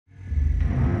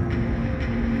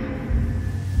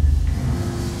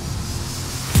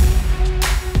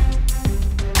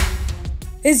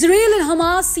Israel and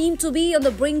Hamas seem to be on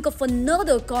the brink of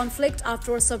another conflict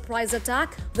after a surprise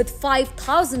attack with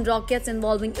 5,000 rockets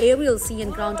involving aerial, sea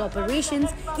and ground operations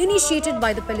initiated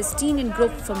by the Palestinian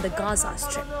group from the Gaza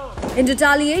Strip. In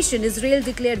retaliation, Israel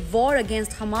declared war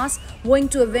against Hamas, vowing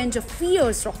to avenge a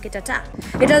fierce rocket attack.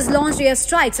 It has launched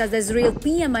airstrikes as the Israel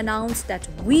PM announced that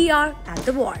we are at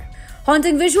the war.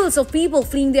 Haunting visuals of people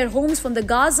fleeing their homes from the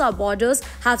Gaza borders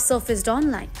have surfaced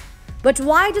online. But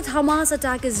why did Hamas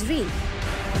attack Israel?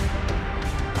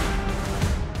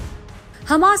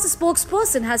 Hamas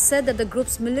spokesperson has said that the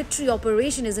group's military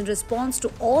operation is in response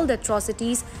to all the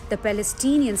atrocities the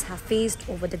Palestinians have faced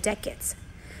over the decades.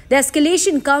 The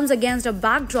escalation comes against a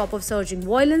backdrop of surging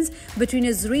violence between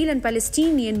Israel and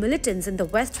Palestinian militants in the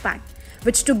West Bank,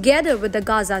 which together with the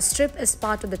Gaza Strip is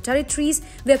part of the territories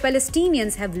where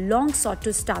Palestinians have long sought to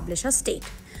establish a state.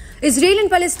 Israeli and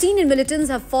Palestinian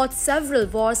militants have fought several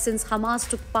wars since Hamas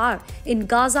took power in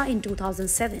Gaza in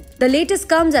 2007. The latest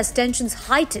comes as tensions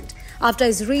heightened after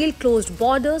Israel closed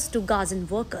borders to Gazan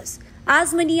workers.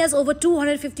 As many as over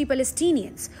 250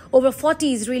 Palestinians, over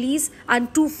 40 Israelis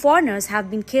and 2 foreigners have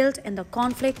been killed in the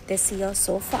conflict this year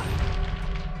so far.